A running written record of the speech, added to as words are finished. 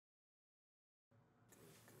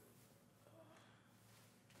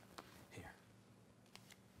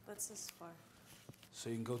What's this for?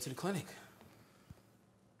 So you can go to the clinic.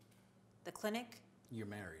 The clinic? You're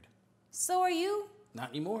married. So are you?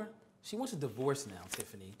 Not anymore. She wants a divorce now,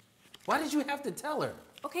 Tiffany. Why did you have to tell her?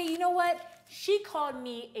 Okay, you know what? She called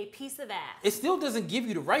me a piece of ass. It still doesn't give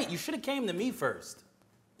you the right. You should have came to me first.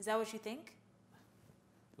 Is that what you think?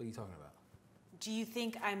 What are you talking about? Do you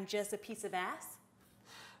think I'm just a piece of ass?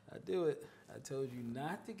 I do it. I told you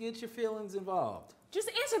not to get your feelings involved.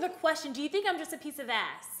 Just answer the question. Do you think I'm just a piece of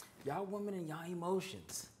ass? Y'all women and y'all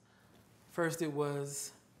emotions. First it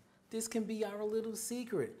was, this can be our little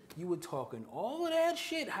secret. You were talking all of that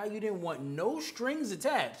shit, how you didn't want no strings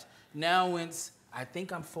attached. Now it's, I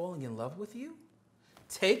think I'm falling in love with you.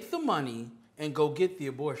 Take the money and go get the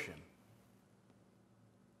abortion.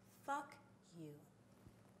 Fuck you.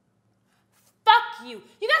 Fuck you.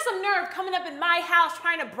 You got some nerve coming up in my house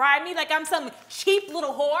trying to bribe me like I'm some cheap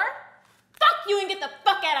little whore? Fuck you and get the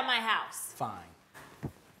fuck out of my house. Fine.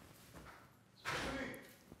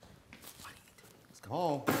 Let's go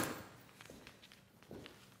home.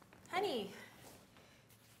 Honey,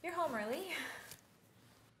 you're home early.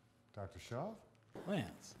 Dr. Shaw?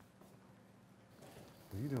 Lance,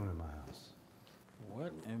 What are you doing in my house?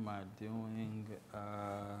 what am I doing?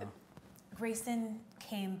 Grayson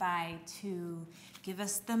came by to give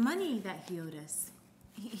us the money that he owed us.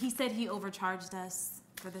 He said he overcharged us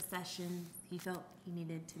for the session. He felt he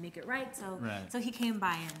needed to make it right, so he came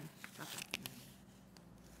by and dropped off the money.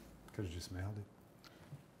 Could have just mailed it.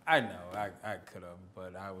 I know, I could have,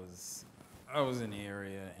 but I was in the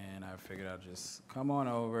area and I figured I'd just come on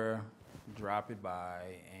over, drop it by,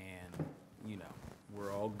 and you know,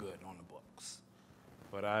 we're all good on the books.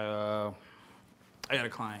 But I got a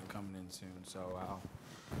client coming in soon, so I'll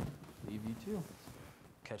leave you too.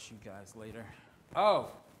 Catch you guys later.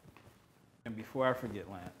 Oh, and before I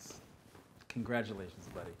forget, Lance, congratulations,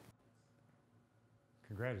 buddy.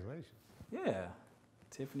 Congratulations. Yeah,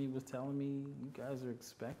 Tiffany was telling me you guys are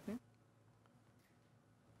expecting.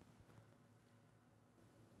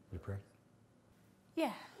 You pregnant?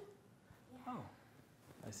 Yeah. Oh,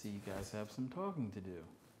 I see you guys have some talking to do.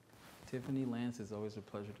 Tiffany, Lance, it's always a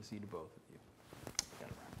pleasure to see the both of you.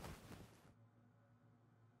 Gotta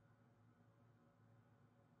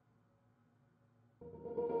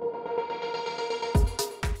run.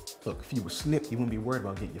 Look, if you were snipped, you wouldn't be worried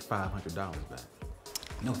about getting your $500 back.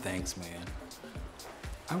 No thanks, man.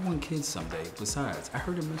 I want kids someday. Besides, I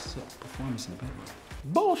heard it messes up performance in the bedroom.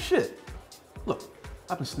 Bullshit! Look,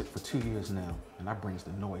 I've been snipped for 2 years now, and that brings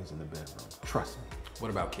the noise in the bedroom. Trust me.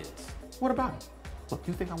 What about kids? What about it? Look,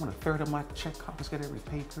 you think I want a third of my check confiscated every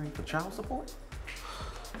pay period for child support?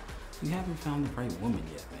 You haven't found the right woman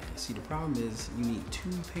yet, man. See, the problem is you need 2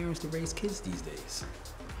 parents to raise kids these days.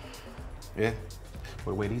 Yeah?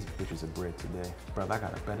 But the way these bitches are bred today, brother, I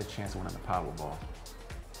got a better chance of winning the Powerball.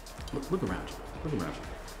 Look around you. Look around you.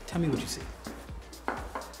 Tell me what you see.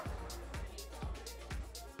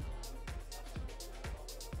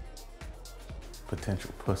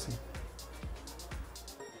 Potential pussy.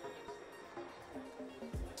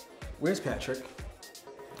 Where's Patrick?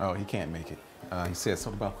 Oh, he can't make it. He said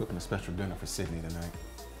something about cooking a special dinner for Sydney tonight.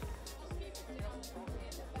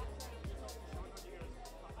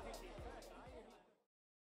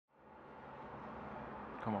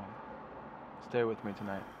 Come on. Stay with me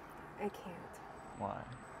tonight. I can't. Why?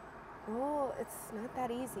 Well, it's not that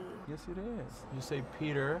easy. Yes, it is. You say,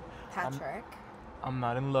 Peter. Patrick. I'm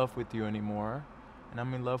not in love with you anymore, and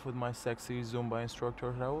I'm in love with my sexy Zumba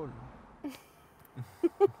instructor, Raul.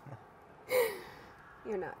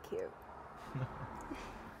 You're not cute.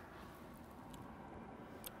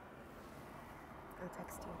 I'll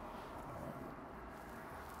text you.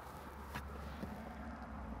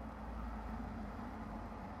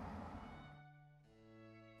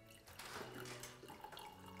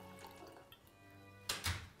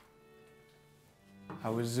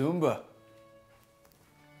 How was Zumba?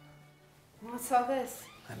 What's all this?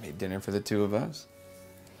 I made dinner for the 2 of us.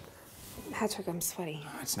 Patrick, I'm sweaty.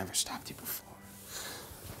 Oh, it's never stopped you before.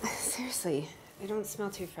 Seriously, I don't smell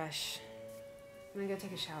too fresh. I'm gonna go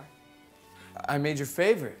take a shower. I made your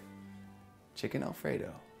favorite, chicken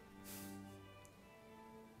Alfredo.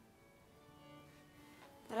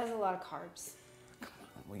 That has a lot of carbs. Come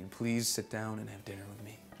on, will you please sit down and have dinner with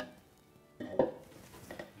me?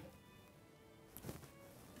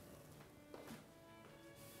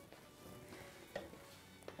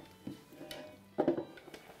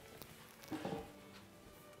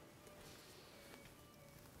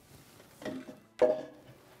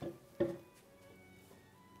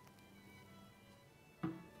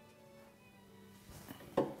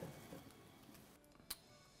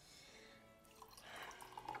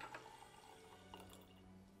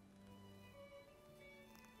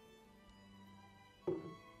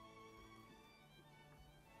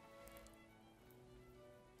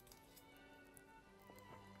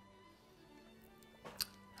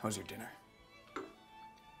 How's your dinner?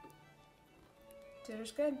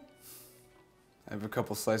 Dinner's good. I have a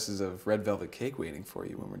couple slices of red velvet cake waiting for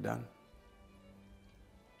you when we're done.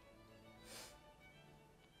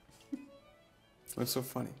 What's so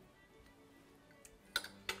funny?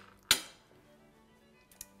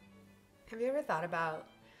 Have you ever thought about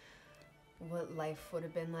what life would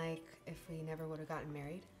have been like if we never would have gotten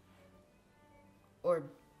married? Or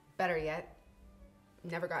better yet,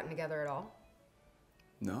 never gotten together at all?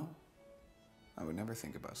 No. I would never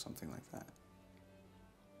think about something like that.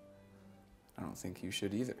 I don't think you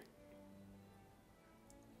should either.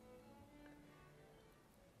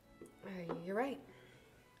 You're right.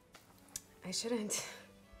 I shouldn't.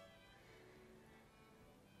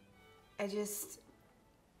 I just,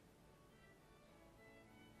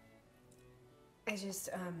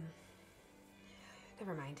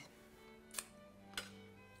 never mind.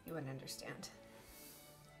 You wouldn't understand.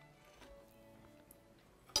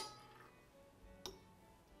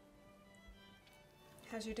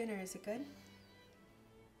 How's your dinner? Is it good?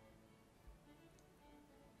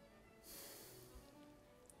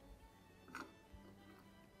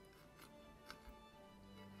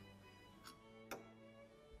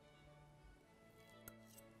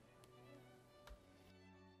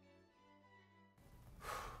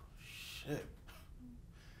 Shit.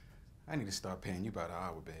 I need to start paying you by the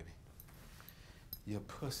hour, baby. Your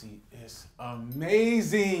pussy is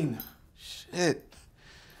amazing. Shit.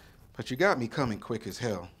 But you got me coming quick as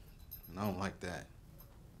hell. And I don't like that.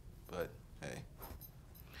 But, hey.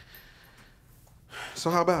 So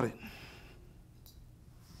how about it?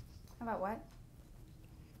 About what?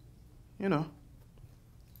 You know,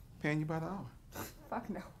 paying you by the hour. Fuck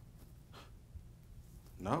no.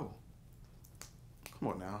 No. Come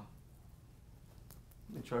on now.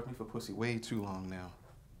 You've been charging me for pussy way too long now.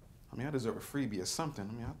 I mean, I deserve a freebie or something.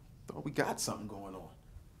 I mean, I thought we got something going on.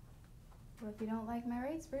 Well, if you don't like my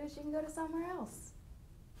rates, Bruce, you can go to somewhere else.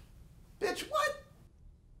 Bitch, what?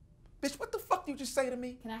 Bitch, what the fuck you just say to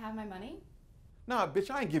me? Can I have my money? Nah, bitch,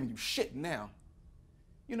 I ain't giving you shit now.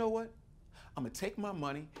 You know what? I'm gonna take my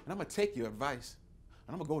money and I'm gonna take your advice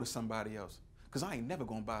and I'm gonna go to somebody else. Cause I ain't never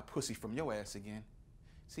gonna buy pussy from your ass again.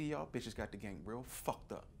 See, y'all bitches got the game real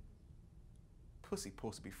fucked up. Pussy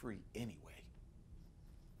supposed to be free anyway.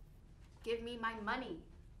 Give me my money.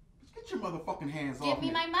 Get your motherfucking hands off Give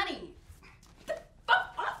me my money. Get the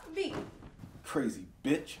fuck off of me. Crazy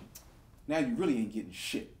bitch. Now you really ain't getting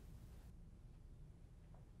shit.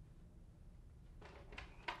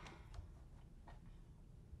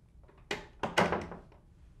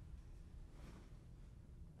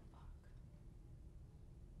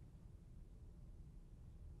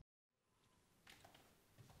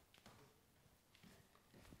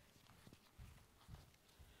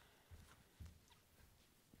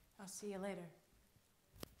 I'll see you later.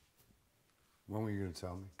 When were you going to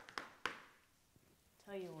tell me?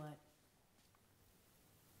 Tell you what.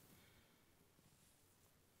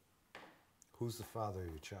 Who's the father of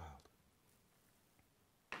your child?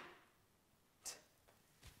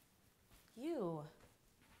 You.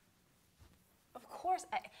 Of course,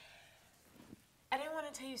 I didn't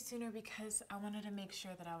want to tell you sooner because I wanted to make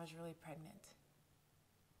sure that I was really pregnant.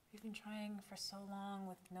 We've been trying for so long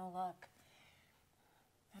with no luck.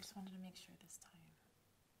 I just wanted to make sure this time.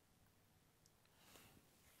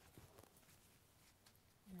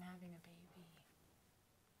 I'm having a baby.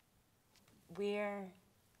 We're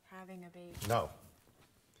having a baby. No.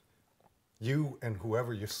 You and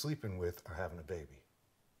whoever you're sleeping with are having a baby.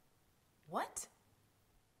 What?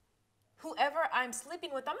 Whoever I'm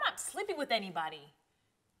sleeping with, I'm not sleeping with anybody.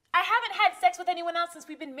 I haven't had sex with anyone else since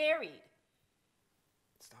we've been married.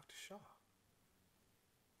 It's Dr. Shaw.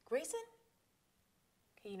 Grayson?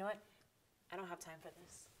 Okay, you know what? I don't have time for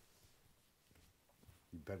this.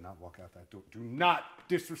 You better not walk out that door. Do not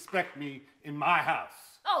disrespect me in my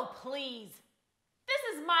house. Oh, please.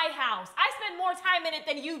 This is my house. I spend more time in it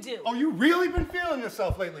than you do. Oh, you really been feeling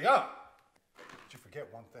yourself lately, huh? But you forget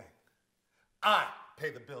one thing. I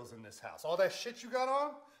pay the bills in this house. All that shit you got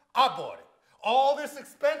on, I bought it. All this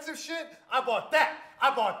expensive shit, I bought that.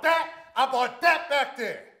 I bought that. I bought that back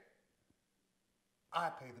there. I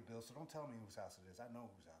pay the bills, so don't tell me whose house it is. I know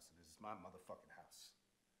whose house it is. It's my motherfucking house.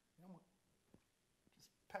 You know what? Just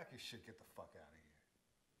pack your shit, get the fuck out of here.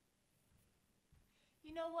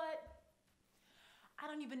 You know what? I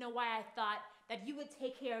don't even know why I thought that you would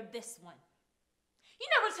take care of this one. You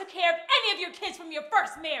never took care of any of your kids from your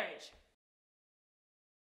first marriage.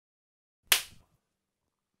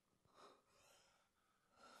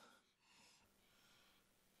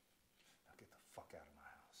 Now get the fuck out of my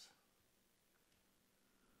house.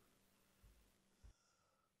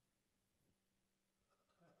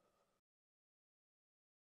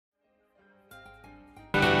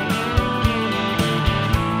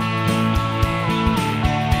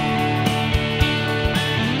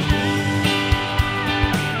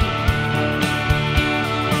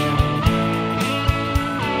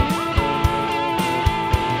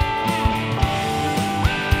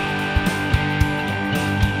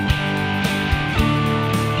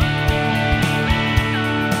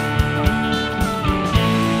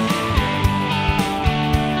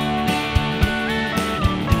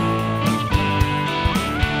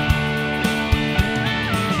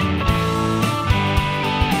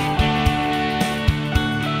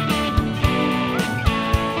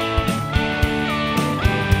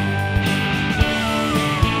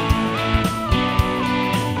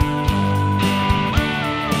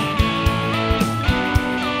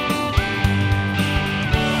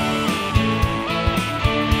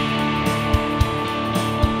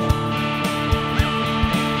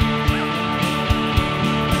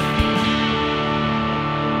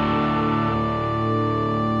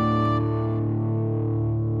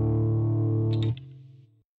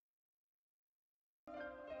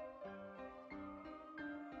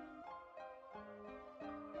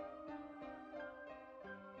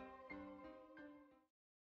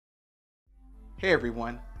 Hey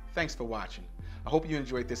everyone, thanks for watching. I hope you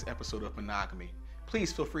enjoyed this episode of Monogamy.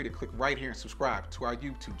 Please feel free to click right here and subscribe to our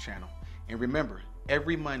YouTube channel. And remember,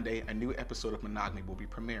 every Monday a new episode of Monogamy will be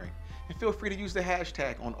premiering. And feel free to use the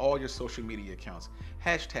hashtag on all your social media accounts.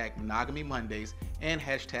 Hashtag Monogamy Mondays and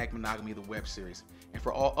hashtag Monogamy the web series. And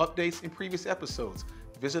for all updates and previous episodes,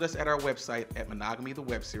 visit us at our website at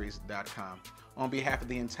monogamythewebseries.com. On behalf of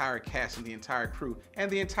the entire cast and the entire crew and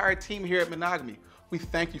the entire team here at Monogamy, we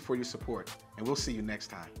thank you for your support, and we'll see you next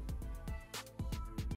time.